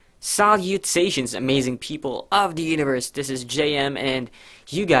Salutations, amazing people of the universe. This is JM, and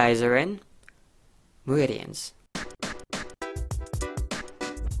you guys are in Meridians.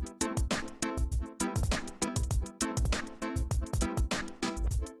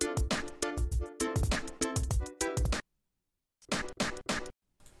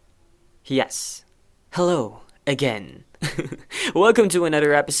 Yes. Hello again. Welcome to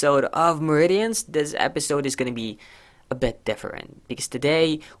another episode of Meridians. This episode is going to be a bit different because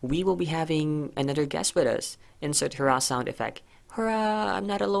today we will be having another guest with us. Insert hurrah sound effect. Hurrah! I'm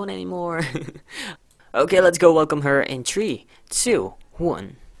not alone anymore. Okay, let's go welcome her in 3, 2,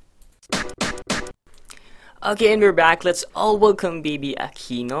 1. Okay, and we're back. Let's all welcome baby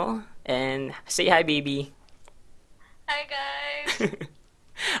Aquino. And say hi, baby. Hi guys.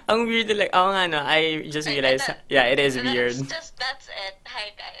 Ang weird like, oh nga no, I just realized, yeah, it is weird. That's it.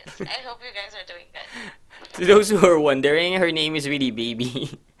 Hi guys. I hope you guys are doing good. To those who are wondering, her name is really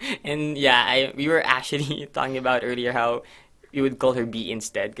Baby. And yeah, we were actually talking about earlier how we would call her B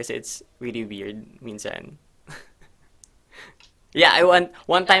instead because it's really weird minsan. Yeah, I want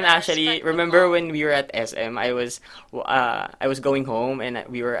one time actually. Remember Respectable. when we were at SM? I was going home and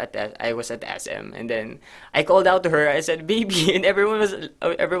I was at SM and then I called out to her. I said baby, and everyone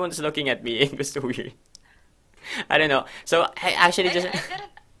was looking at me. It was so weird. I don't know. So I actually I, just I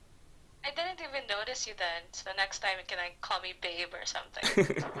didn't I didn't even notice you then. So next time you can like call me babe or something.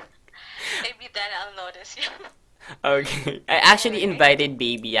 Maybe then I'll notice you. Okay. I actually Anyway. invited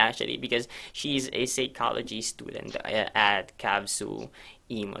Baby actually because she's a psychology student at CAVSU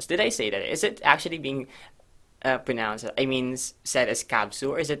EMOS. Did I say that? Is it actually being pronounced? I mean, said as CAVSU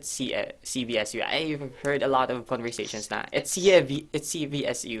or is it CVSU? I've heard a lot of conversations now. It's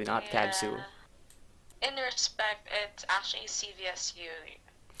CVSU, not CAVSU. Yeah. In respect, it's actually CVSU,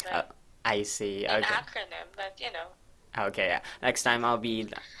 Uh, like I see. an Okay. acronym, but you know. Okay. Yeah. Next time I'll be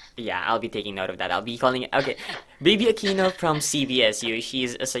taking note of that. I'll be calling it. Okay. Baby Aquino from CVSU.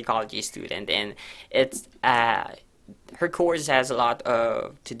 She's a psychology student, and it's her course has a lot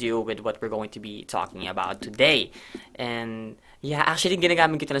to do with what we're going to be talking about today. And yeah, actually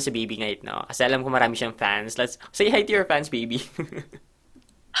ginagamit ko ito lang sa baby ngayon, no? Kasi alam ko marami siyang fans. Let's say hi to your fans, baby.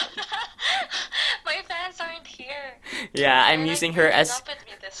 My fans aren't here. Yeah, I'm They're like using her breaking as up with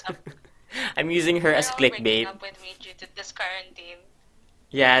me this up. I'm using her They're as all breaking clickbait. up with me due to this quarantine.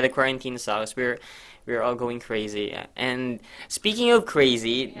 Yeah, the quarantine sucks. We're all going crazy. And speaking of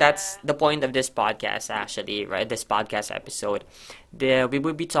crazy, that's Yeah. the point of this podcast actually, right? This podcast episode. We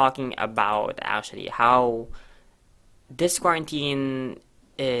will be talking about actually how this quarantine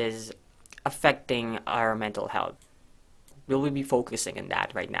is affecting our mental health. We will be focusing on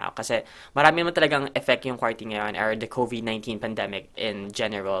that right now kasi marami naman talagang effect yung quarantine ngayon or the COVID-19 pandemic in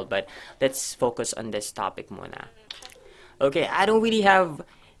general, but let's focus on this topic muna. Mhm. Okay, I don't really have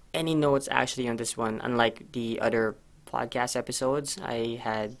any notes actually on this one, unlike the other podcast episodes. I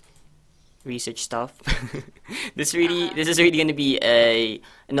had research stuff. Uh-huh. This is really gonna be a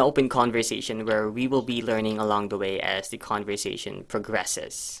an open conversation where we will be learning along the way as the conversation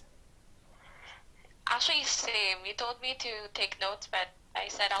progresses. Actually, same. You told me to take notes, but I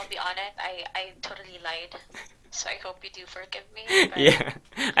said I'll be on it. I totally lied. So I hope you do forgive me. But Yeah,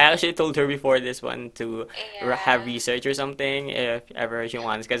 I actually told her before this one to have yeah, research or something if ever she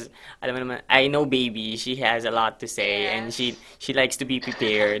wants, because alam mo naman, I know baby, she has a lot to say and yes. she likes to be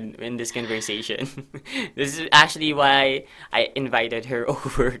prepared in this conversation. This is actually why I invited her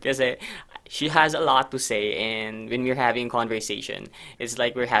over because she has a lot to say, and when we're having conversation, it's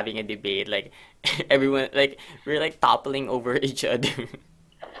like we're having a debate, like everyone like we're like toppling over each other.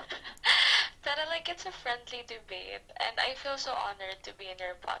 That like it's a friendly debate, and I feel so honored to be in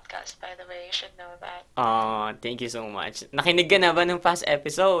your podcast. By the way, you should know that. Oh, thank you so much. Nakinig ka na ba ng past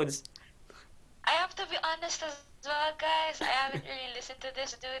episodes? I have to be honest as well, guys. I haven't really listened to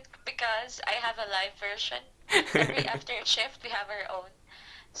this dude because I have a live version. Every after shift, we have our own.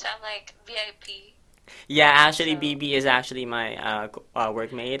 So I'm like VIP. Yeah, actually, So BB is actually my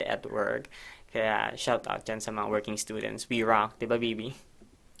workmate at work. Kaya shout out dyan sa mga working students. We rock, di ba, BB?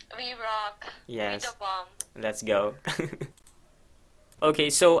 we rock. We the Yes, bomb. let's go. Okay,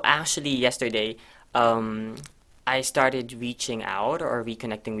 so actually yesterday, um, I started reaching out or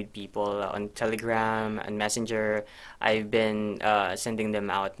reconnecting with people on Telegram and Messenger. I've been sending them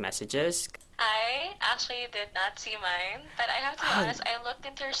out messages. I actually did not see mine, but I have to be Ah, honest, I looked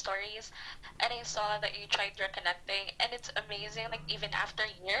into your stories and I saw that you tried reconnecting, and it's amazing. Like, even after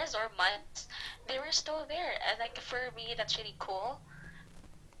years or months, they were still there. And, like, for me, that's really cool.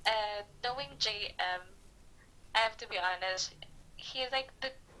 And knowing JM, I have to be honest, he's like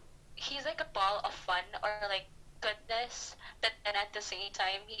the he's like a ball of fun, or like goodness, but then at the same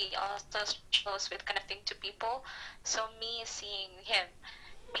time, he also struggles with connecting to people. So me seeing him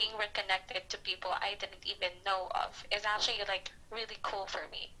being reconnected to people I didn't even know of is actually like really cool for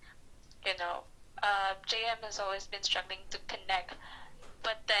me. You know, JM has always been struggling to connect,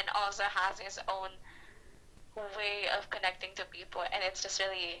 but then also has his own way of connecting to people, and it's just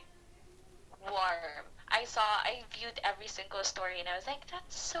really warm. I viewed every single story, and I was like,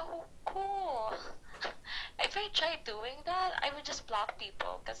 that's so cool. If I tried doing that, I would just block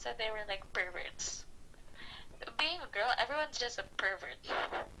people because they were like perverts. Being a girl, everyone's just a pervert.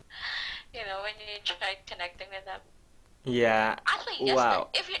 When you tried connecting with them. Yeah. Actually, yes. Wow.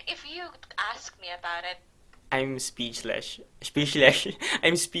 If you ask me about it, I'm speechless. Speechless.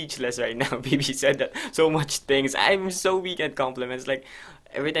 I'm speechless right now. Baby said that so much things. I'm so weak at compliments. Like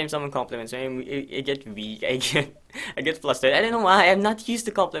every time someone compliments me, I get weak. I get flustered. I don't know why. I'm not used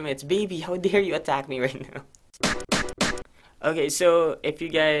to compliments. Baby, how dare you attack me right now? Okay, so if you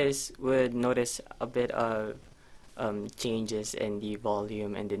guys would notice a bit of changes in the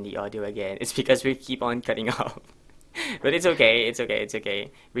volume and in the audio again, it's because we keep on cutting off. But it's okay. It's okay. It's okay.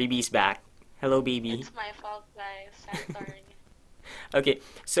 Baby's back. Hello, baby. it's my fault, guys. I'm sorry. Okay,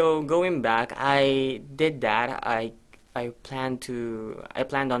 so going back, I did that. I planned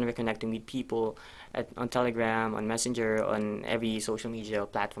on reconnecting with people on Telegram, on Messenger, on every social media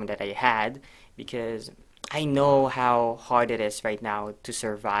platform that I had because I know how hard it is right now to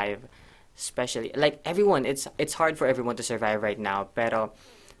survive, especially like everyone. It's hard for everyone to survive right now, but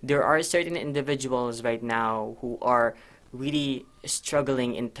there are certain individuals right now who are really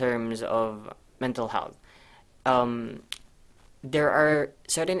struggling in terms of mental health. Um, there are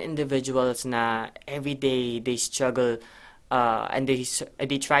certain individuals na every day they struggle and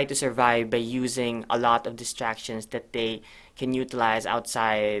they try to survive by using a lot of distractions that they can utilize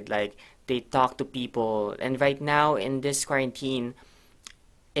outside, like they talk to people, and right now in this quarantine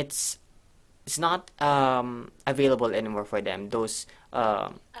it's it's not available anymore for them. Those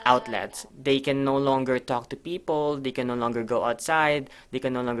outlets, Yeah. they can no longer talk to people. They can no longer go outside. They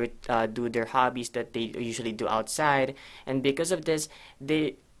can no longer do their hobbies that they usually do outside. And because of this,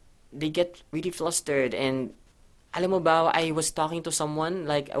 they they get really flustered. And alam mo ba, I was talking to someone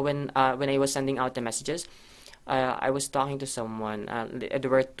like when I was sending out the messages. I was talking to someone. There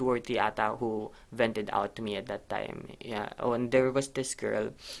were two or three ata who vented out to me at that time. Yeah. Oh, and there was this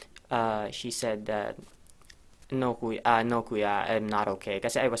girl. She said that no kuya, I'm not okay.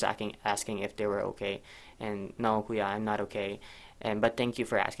 Kasi I was asking if they were okay, and no kuya, I'm not okay. And but thank you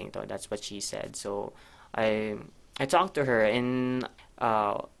for asking though. That's what she said. So I I talked to her and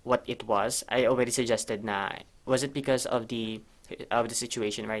what it was. I already suggested na was it because of the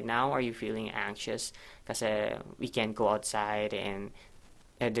situation right now? Are you feeling anxious? Kasi we can't go outside and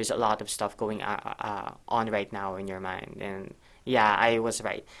there's a lot of stuff going on right now in your mind. And yeah, I was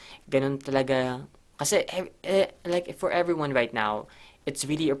right. Ganun talaga. Kasi, like, for everyone right now, it's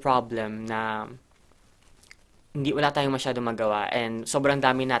really a problem na hindi wala tayong masyadong magawa and sobrang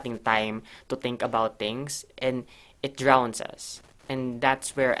dami nating time to think about things and it drowns us. And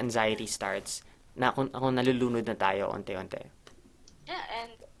that's where anxiety starts. Na kung nalulunod na tayo unti-unti. Yeah,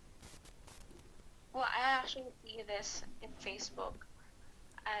 and well, I actually see this in Facebook.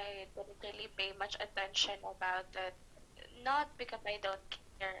 I didn't really pay much attention about it, not because I don't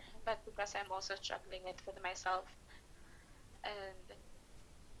care, but because I'm also struggling it with myself. And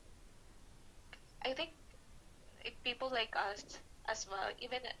I think people like us as well,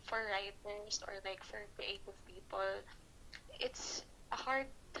 even for writers or like for creative people, it's a hard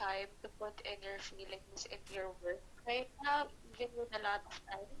time to put in your feelings in your work right now, even with a lot of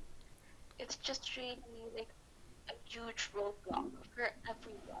time. It's just really like a huge roadblock for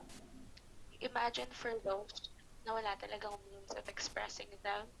everyone. Imagine for those na wala talagang means of expressing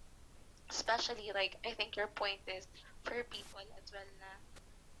them. Especially, like, I think your point is for people as well na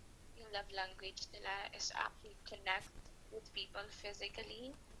yung love language nila is actually connect with people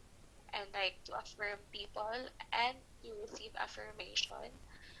physically and like to affirm people and to receive affirmation.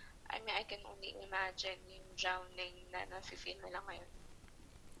 I mean, I can only imagine yung drowning na nafe-feel nila ngayon.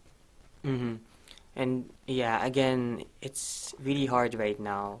 Mm-hmm. And yeah, again, it's really hard right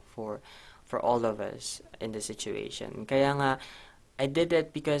now for all of us in the situation. Kaya nga, I did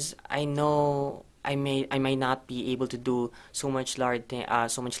it because I know I might not be able to do so much large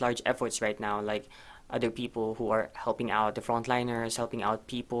efforts right now, like other people who are helping out the frontliners, helping out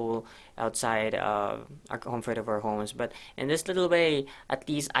people outside our comfort of our homes. But in this little way, at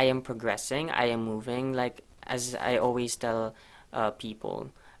least I am progressing. I am moving. Like as I always tell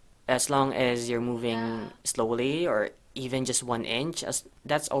people, as long as you're moving Yeah. slowly or even just 1 inch, as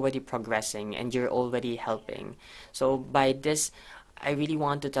that's already progressing and you're already helping. So by this, I really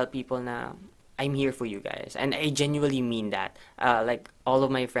want to tell people na I'm here for you guys, and I genuinely mean that. Like all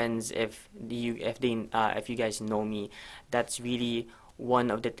of my friends, if you guys know me, that's really one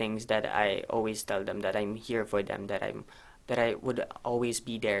of the things that I always tell them, that I'm here for them, that I would always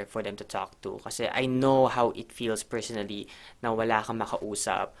be there for them to talk to. Kasi I know how it feels personally na wala kang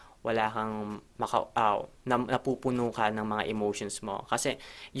makausap, wala kang napupuno ka ng mga emotions mo. Kasi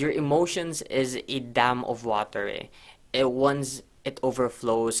your emotions is a dam of water eh. Once it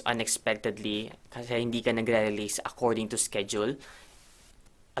overflows unexpectedly, kasi hindi ka nagre-release according to schedule,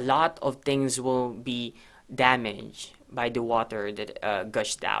 a lot of things will be damaged by the water that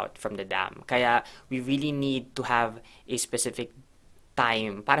gushed out from the dam. Kaya we really need to have a specific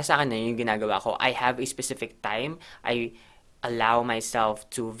time. Para sa akin na yung ginagawa ko. I have a specific time. I allow myself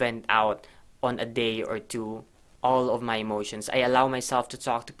to vent out on a day or two all of my emotions. I allow myself to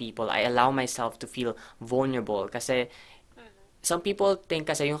talk to people. I allow myself to feel vulnerable. Kasi some people think,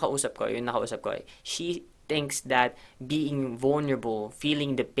 kasi yung nakausap ko, she thinks that being vulnerable,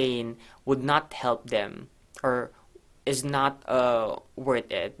 feeling the pain, would not help them or is not worth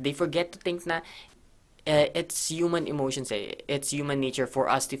it. They forget to think na it's human emotions eh. It's human nature for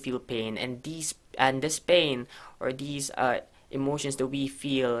us to feel pain, and this pain or these emotions that we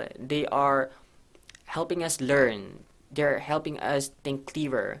feel, they are helping us learn. They're helping us think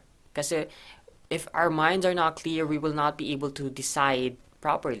clearer. Kasi if our minds are not clear, we will not be able to decide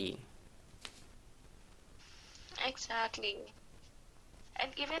properly. Exactly.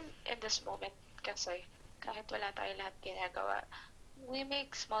 And even in this moment, kasi kahit wala tayo lahat ginagawa, we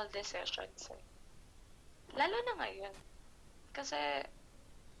make small decisions. Eh. Lalo na ngayon. Kasi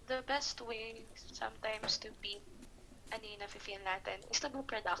the best way sometimes to be ano yung nafe-feel natin is to be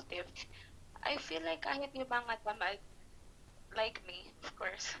productive. I feel like kahit yung mga tamad, like me, of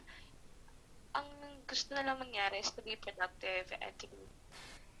course, ang gusto na lang mangyari is to be productive and to be,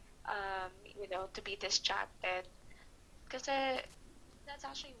 to be distracted. Kasi that's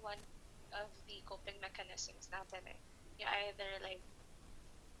actually one of the coping mechanisms natin eh. You either like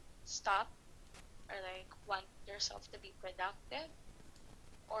stop or like want yourself to be productive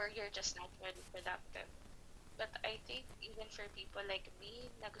or you're just not really productive. But I think even for people like me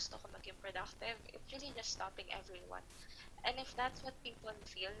na gusto ko maging productive, it's really just stopping everyone. And if that's what people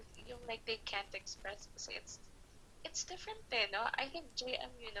feel, yung like they can't express kasi it's different eh, no? I think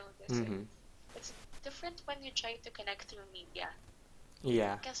JM, you know this. Mm-hmm. It's different when you try to connect through media.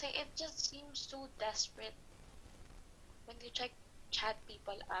 Yeah. Kasi it just seems so desperate when you try chat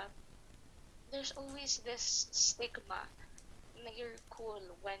people up. There's always this stigma na you're cool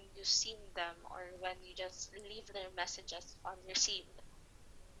when you seen them or when you just leave their messages unreceived.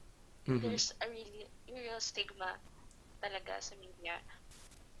 Mm-hmm. There's a really real stigma talaga sa media.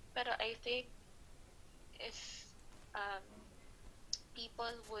 Pero I think if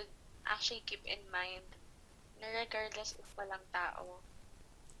people would actually keep in mind na regardless if walang tao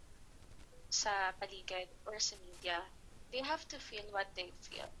sa paligid or sa media, they have to feel what they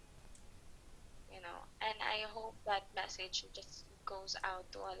feel. And I hope that message just goes out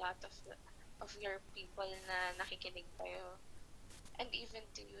to a lot of your people na nakikinig tayo. And even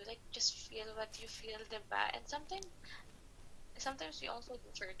to you, like, just feel what you feel, diba? And sometimes we also do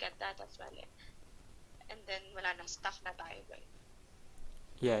forget that as well, eh. And then, wala na, stuck na tayo, eh.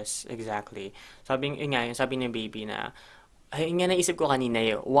 Yes, exactly. Sabi ni baby na, yun nga naisip ko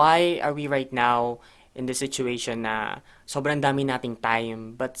kanina why are we right now in the situation na sobrang dami nating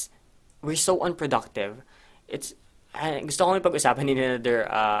time, but we're so unproductive. Gusto ko may pag-usapan in another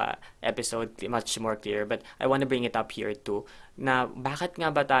episode, much more clear, but I want to bring it up here too, na bakit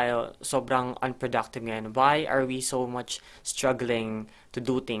nga ba tayo sobrang unproductive ngayon? Why are we so much struggling to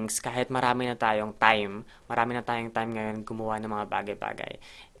do things kahit marami na tayong time ngayon gumawa ng mga bagay-bagay?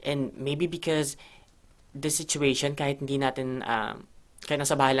 And maybe because the situation, kahit hindi natin, kahit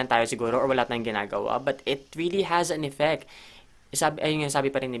nasa bahay lang tayo siguro or wala tayong ginagawa, but it really has an effect.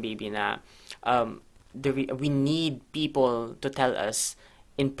 Sabi pa rin ni baby na we need people to tell us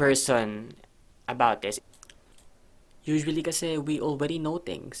in person about this. Usually kasi we already know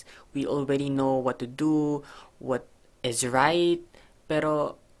things. We already know what to do, what is right,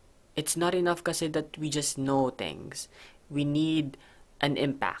 pero it's not enough kasi that we just know things. We need an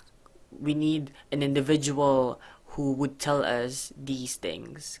impact. We need an individual who would tell us these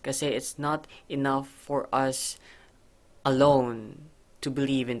things. Kasi it's not enough for us alone to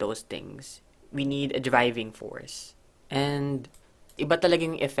believe in those things. We need a driving force. And iba talaga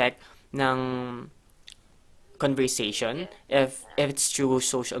yung effect ng conversation, Yes. if it's through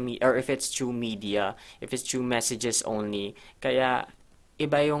social media or if it's through media, if it's through messages only. Kaya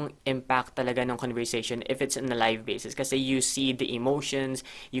iba yung impact talaga ng conversation if it's on a live basis kasi you see the emotions,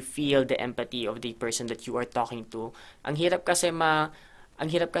 you feel the empathy of the person that you are talking to. Ang hirap kasi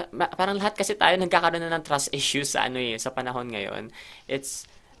parang lahat kasi tayo nagkakaroon na ng trust issues sa sa panahon ngayon. It's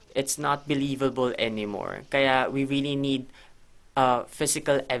it's not believable anymore. Kaya we really need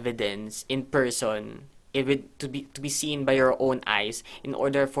physical evidence in person, to be seen by your own eyes in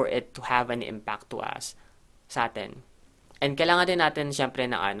order for it to have an impact to us, sa atin. And kailangan din natin syempre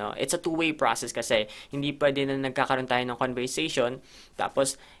na it's a two-way process kasi hindi pwede na nagkakaroon tayo ng conversation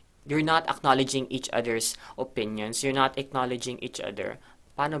tapos you're not acknowledging each other's opinions, you're not acknowledging each other.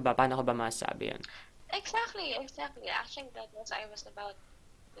 Paano ba? Paano ko ba masasabi yun? Exactly, exactly. Actually, that was I was about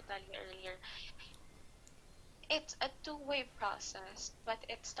to tell you earlier. It's a two-way process, but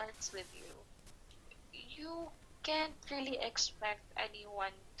it starts with you. You can't really expect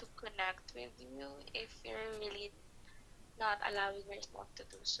anyone to connect with you if you're really not allowing yourself to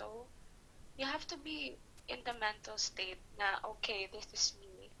do so. You have to be in the mental state na, okay, this is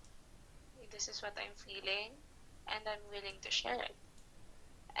me. This is what I'm feeling, and I'm willing to share it.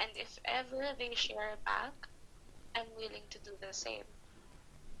 And if ever they share back, I'm willing to do the same.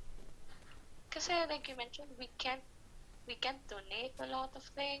 Kasi like you mentioned, we can't donate a lot of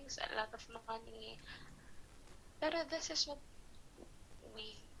things, a lot of money. Pero this is what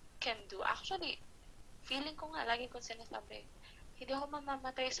we can do. Actually, feeling ko nga, lagi kong sinasabi, hindi ako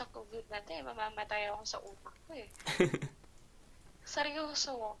mamamatay sa COVID na to eh. Mamamatay ako sa utak ko eh.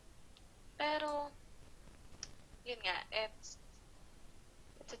 Seryoso. Pero, yun nga, it's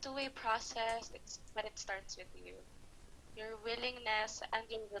a two-way process, but it starts with you. Your willingness and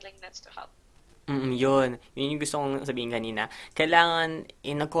your willingness to help. Yun. Yun yung gusto kong sabihin kanina. Kailangan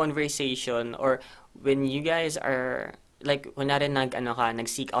in a conversation or when you guys are like kunwari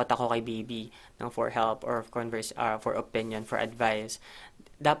nag-seek out ako kay baby ng for help or for opinion, for advice.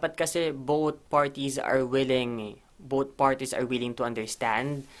 Dapat kasi both parties are willing to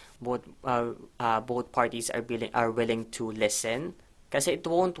understand, both parties are willing to listen kasi it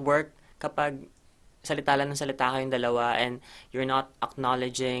won't work kapag salita lang ng salita kayong dalawa and you're not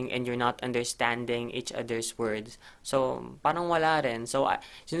acknowledging and you're not understanding each other's words. So, parang wala rin. So,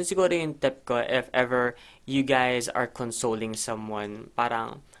 yun siguro yung tip ko if ever you guys are consoling someone.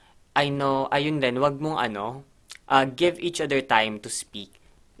 Parang, I know, ayun din, wag mong give each other time to speak.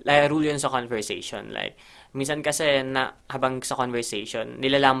 Like, rule yun sa conversation. Like, minsan kasi na habang sa conversation,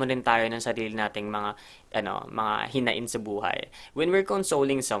 nilalamon din tayo ng sarili nating mga hinain sa buhay. When we're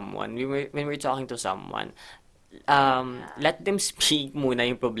consoling someone, when we're talking to someone, let them speak muna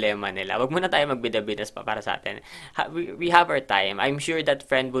yung problema nila. Wag muna tayo magbidabidas pa para sa atin. We have our time. I'm sure that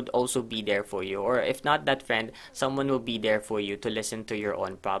friend would also be there for you. Or if not that friend, someone will be there for you to listen to your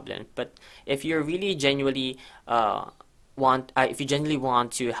own problem. But if you're really genuinely if you genuinely want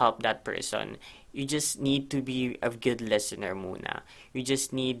to help that person, you just need to be a good listener muna. You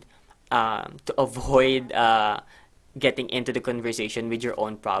just need to avoid getting into the conversation with your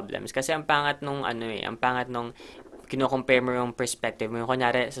own problems. Kasi ang pangit ang pangit nung kino-compare mo yung perspective mo. Yung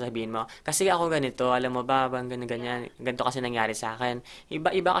kunyari, sasabihin mo, kasi ako ganito, alam mo ba, bang ganyan, ganito kasi nangyari sa akin.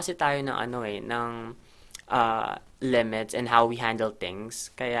 Iba kasi tayo ng ng limits and how we handle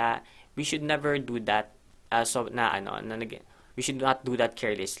things. Kaya, we should never do that we should not do that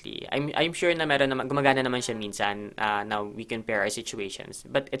carelessly. I'm sure na meron naman gumagana naman siya minsan na we compare our situations,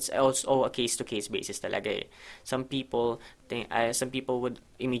 but it's also a case to case basis talaga eh. Some people would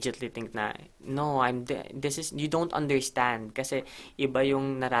immediately think na no, this is you don't understand kasi iba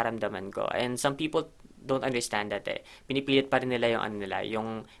yung nararamdaman ko, and some people don't understand that eh. Pinipilit pa rin nila yung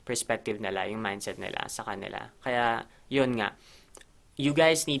yung perspective nila, yung mindset nila sa kanila. Kaya yun nga, you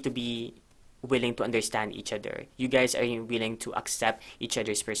guys need to be willing to understand each other. You guys are willing to accept each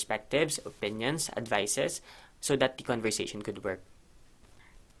other's perspectives, opinions, advices, so that the conversation could work.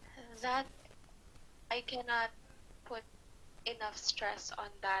 That I cannot put enough stress on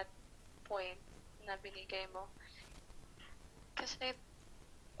that point na binigay mo. Kasi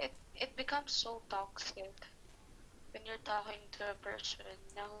it becomes so toxic when you're talking to a person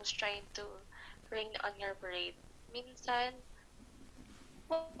na who's trying to rain on your parade. Minsan,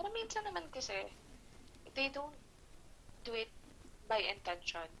 pero minsan naman kasi, they don't do it by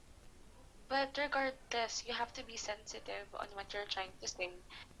intention. But regardless, you have to be sensitive on what you're trying to say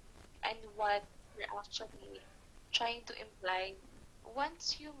and what you're actually trying to imply.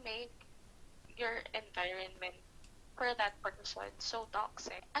 Once you make your environment for that person so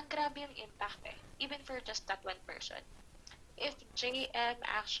toxic, ang grabe yung impact eh, even for just that one person. If JM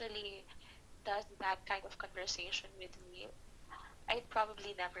actually does that kind of conversation with me, I'd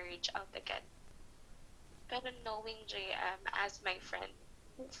probably never reach out again. Pero knowing JM as my friend,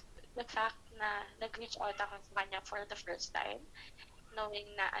 the fact na nag-reach out ako sa kanya for the first time, knowing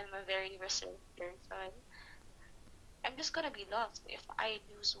na I'm a very reserved person, I'm just gonna be lost if I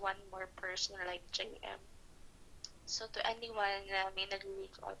lose one more person like JM. So to anyone na may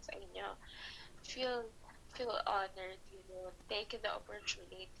nag-reach out sa inyo, feel feel honored, take the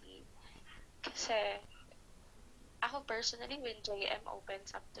opportunity. Kasi ako personally, when JM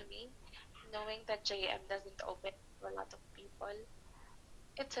opens up to me, knowing that JM doesn't open to a lot of people,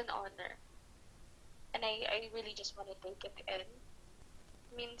 it's an honor. And I really just want to take it in.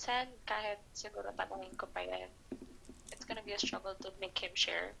 Minsan, kahit siguro tanongin ko pa yan, it's gonna be a struggle to make him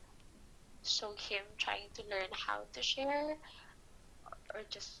share. So him trying to learn how to share, or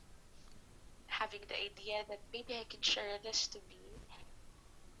just having the idea that maybe I can share this to be,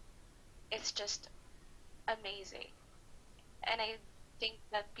 it's just amazing. And I think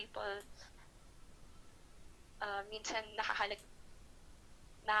that people minsan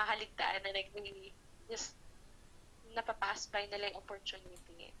nakakaligtaan na like they just napapass by nila yung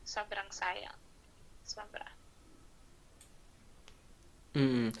opportunity. Sobrang sayang. Sobra.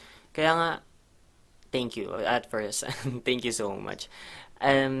 Kaya nga, thank you at first. Thank you so much.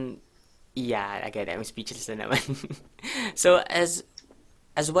 Yeah, again, I'm speechless na naman. So as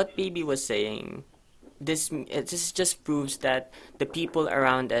what Baby was saying, this just proves that the people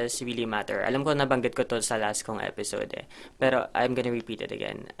around us really matter. Alam ko nabanggit ko to sa last kong episode pero I'm gonna repeat it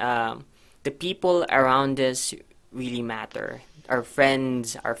again. The people around us really matter. Our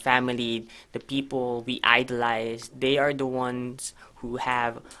friends, our family, the people we idolize, they are the ones who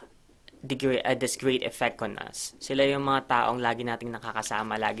have this great effect on us. Sila yung mga taong lagi nating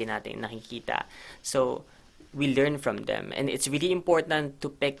nakakasama, lagi nating nakikita. So, we learn from them. And it's really important to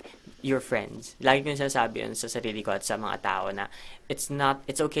pick your friends. Lagi ko yung sinasabi yun sa sarili ko at sa mga tao na it's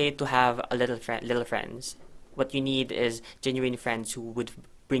okay to have a little friends. What you need is genuine friends who would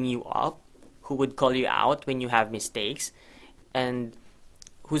bring you up, who would call you out when you have mistakes, and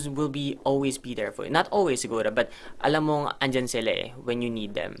who will always be there for you. Not always siguro, but alam mong andyan sila when you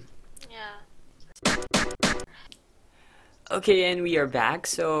need them. Yeah. Okay, and we are back.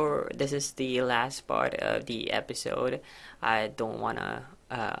 So this is the last part of the episode. I don't wanna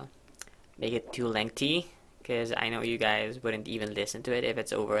make it too lengthy because I know you guys wouldn't even listen to it if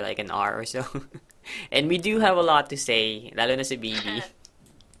it's over like an hour or so. And we do have a lot to say, lalo na si Bibi.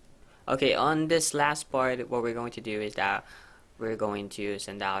 Okay, on this last part, what we're going to do is that we're going to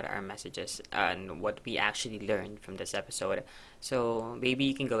send out our messages on what we actually learned from this episode. So maybe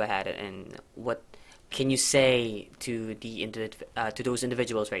you can go ahead and what can you say to to those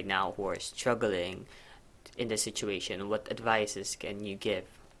individuals right now who are struggling in this situation? What advices can you give?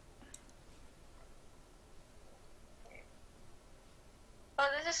 Well,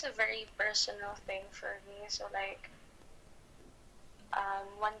 this is a very personal thing for me. So, like,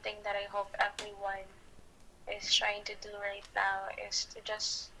 one thing that I hope everyone is trying to do right now is to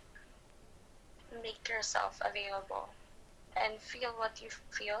just make yourself available and feel what you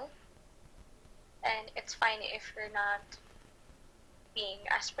feel. And it's fine if you're not being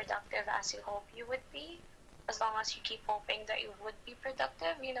as productive as you hope you would be, as long as you keep hoping that you would be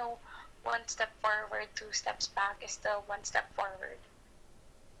productive. One step forward, two steps back is still one step forward.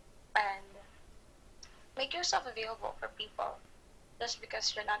 And make yourself available for people. Just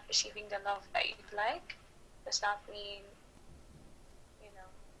because you're not receiving the love that you'd like does not mean,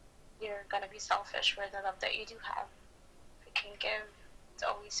 you're gonna be selfish for the love that you do have. If you can give, it's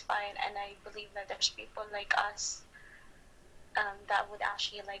always fine. And I believe that there's people like us that would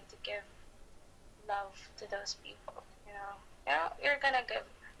actually like to give love to those people. You're gonna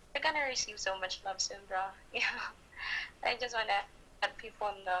receive so much love soon, bro. I just wanna let people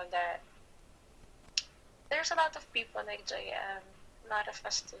know that there's a lot of people like JM, a lot of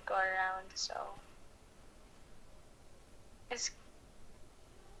us to go around, so just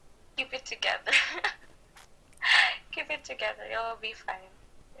keep it together. Keep it together. You'll be fine.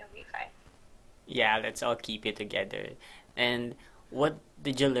 You'll be fine. Yeah, let's all keep it together. And what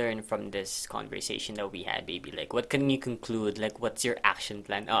did you learn from this conversation that we had, Baby? Like, what can you conclude? Like, what's your action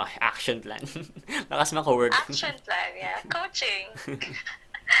plan? Oh, action plan. Lakas maka-work. Action plan, yeah. Coaching.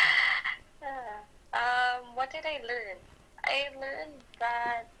 What did I learn? I learned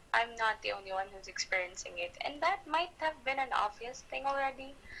that I'm not the only one who's experiencing it. And that might have been an obvious thing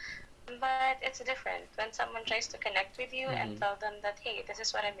already. But it's different when someone tries to connect with you and tell them that, hey, this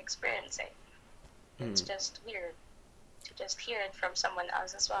is what I'm experiencing. It's just weird to just hear it from someone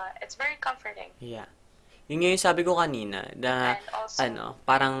else as well. It's very comforting. Yeah. Yun nga yung sabi ko kanina, na, And also,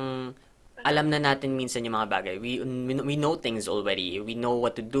 parang, alam na natin minsan yung mga bagay. We know things already. We know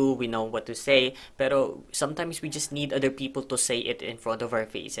what to do, we know what to say, pero sometimes we just need other people to say it in front of our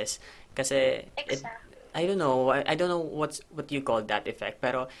faces. Kasi Exactly. I don't know, I don't know what you call that effect,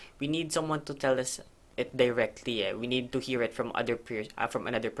 pero we need someone to tell us it directly. We need to hear it from from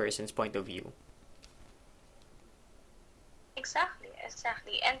another person's point of view. Exactly,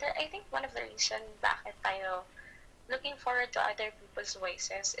 exactly. And I think one of the reason bakit tayo looking forward to other people's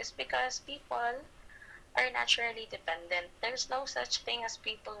voices is because people are naturally dependent. There's no such thing as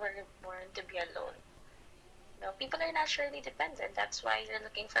people were born to be alone. No, people are naturally dependent. That's why you're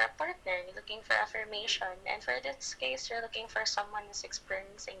looking for a partner, you're looking for affirmation, and for this case, you're looking for someone who's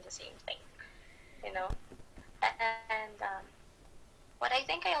experiencing the same thing. You know, and what I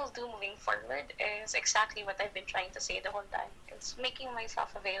think I'll do moving forward is exactly what I've been trying to say the whole time. It's making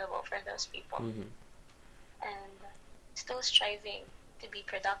myself available for those people Mm-hmm. and still striving to be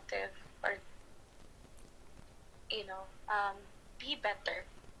productive or, you know, be better,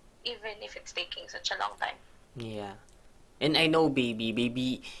 even if it's taking such a long time. Yeah. And I know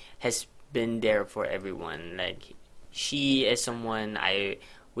baby has been there for everyone. Like she is someone I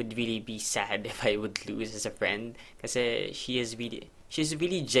would really be sad if I would lose as a friend kasi she's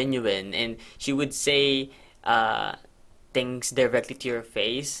really genuine and she would say things directly to your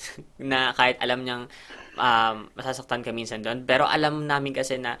face na kahit alam niyang masasaktan ka minsan doon pero alam namin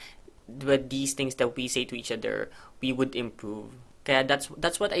kasi na with these things that we say to each other we would improve. Kaya that's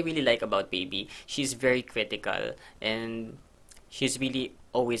what I really like about baby. She's very critical and she's really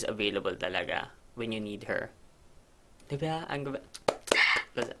always available talaga when you need her. Diba? I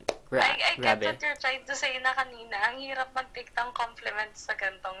get Grabe. what you're trying to say na kanina. Ang hirap mag-take ng compliments sa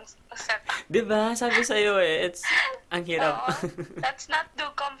gantong setup. Diba? Sabi sa'yo eh. Ang hirap. Oo. Let's not do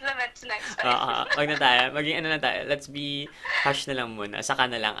compliments next time. Wag na tayo. Maging ano na tayo. Let's be hush na lang muna. Saka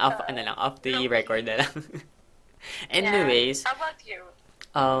na lang. Off the record na lang. Anyways, Yeah. How about you?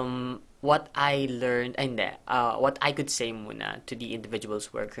 what I learned, hindi, what I could say muna to the individuals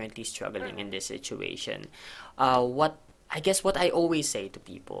who are currently struggling in this situation, I guess what I always say to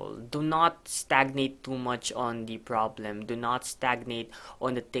people, do not stagnate too much on the problem. Do not stagnate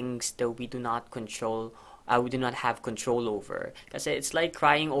on the things that we do not control. We do not have control over. Kasi it's like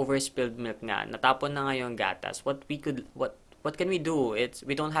crying over spilled milk nga. Natapon na nga yung gatas. What can we do?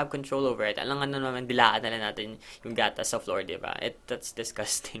 We don't have control over it. Alangan na naman dilaan na lang natin yung gatas sa floor, di ba? That's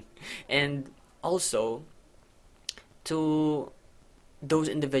disgusting. And also, to those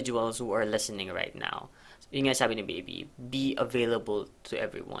individuals who are listening right now, yun nga sabi ni Baby, be available to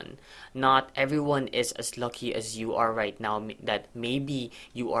everyone. Not everyone is as lucky as you are right now that maybe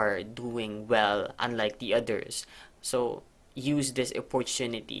you are doing well unlike the others. So, use this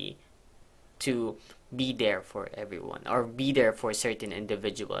opportunity to be there for everyone or be there for certain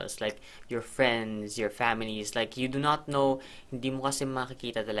individuals like your friends, your families. Like you do not know, hindi mo kasi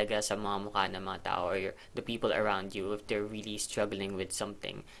makikita talaga sa mga mukha ng mga tao or the people around you if they're really struggling with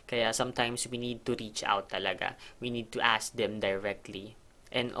something. Kaya sometimes we need to reach out talaga. We need to ask them directly.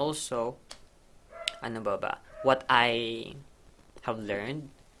 And also, ano ba? What I have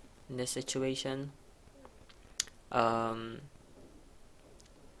learned in this situation,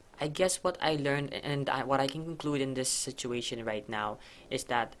 I guess what I learned and what I can conclude in this situation right now is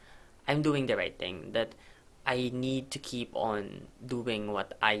that I'm doing the right thing. That I need to keep on doing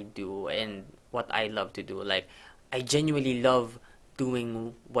what I do and what I love to do. Like, I genuinely love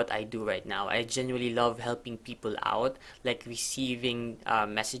doing what I do right now. I genuinely love helping people out, like receiving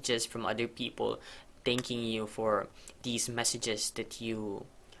messages from other people thanking you for these messages that you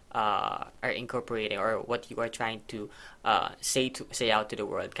are incorporating or what you are trying to say out to the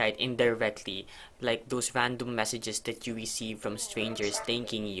world, kahit indirectly, like those random messages that you receive from strangers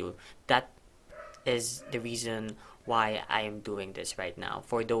thanking you. That is the reason why I am doing this right now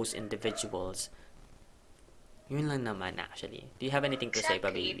for those individuals. Yun lang naman actually. Do you have anything to say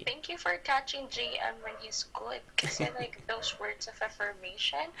pa, Exactly. Baby? Thank you for catching JM when he's good. Kasi like those words of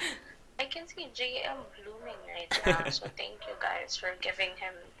affirmation, I can see JM blooming right now. So thank you guys for giving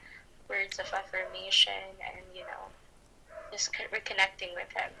him words of affirmation and just reconnecting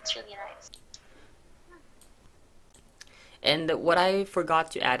with him. It's really nice. And what I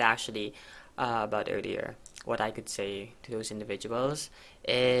forgot to add actually about earlier, what I could say to those individuals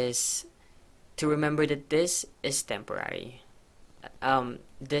is to remember that this is temporary.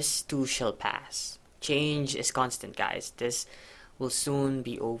 This too shall pass. Change is constant, guys. This will soon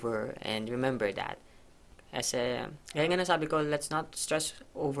be over, and remember that. Kasi, kaya nga nasabi ko, let's not stress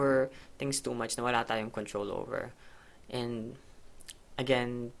over things too much na wala tayong control over. And,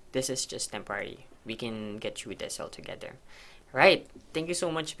 again, this is just temporary. We can get through this all together. Right. Thank you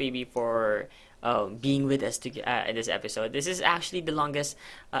so much, baby, for being with us in this episode. This is actually the longest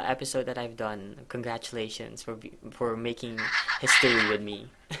episode that I've done. Congratulations for making history with me.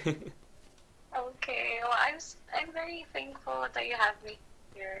 Okay, well, I'm very thankful that you have me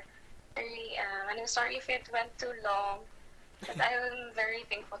here. Really and I'm sorry if it went too long, but I'm very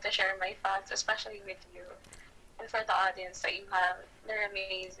thankful to share my thoughts, especially with you, and for the audience that you have. They're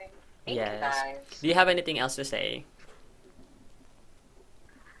amazing. Thank you, Yes. guys. Do you have anything else to say?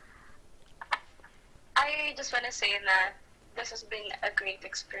 I just want to say that this has been a great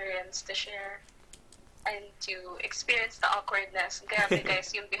experience to share and to experience the awkwardness. Grabe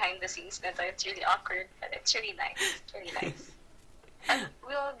guys, yung behind the scenes nito, it's really awkward, but it's really nice. It's really nice. And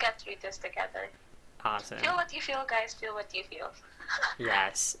we'll get through this together. Awesome. Feel what you feel, guys. Feel what you feel.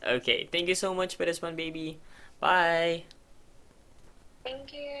 Yes. Okay. Thank you so much for this one, baby. Bye.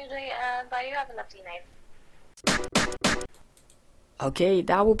 Thank you, Joyanne. Bye. You have a lovely night. Okay,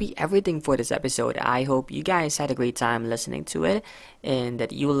 that will be everything for this episode. I hope you guys had a great time listening to it and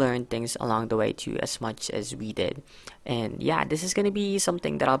that you learned things along the way too, as much as we did. And yeah, this is going to be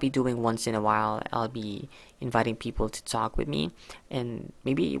something that I'll be doing once in a while. I'll be inviting people to talk with me. And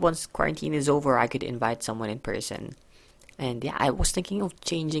maybe once quarantine is over, I could invite someone in person. And yeah, I was thinking of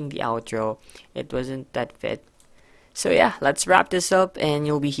changing the outro, it wasn't that fit. So yeah, let's wrap this up and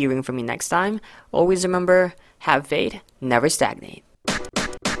you'll be hearing from me next time. Always remember, have faith, never stagnate.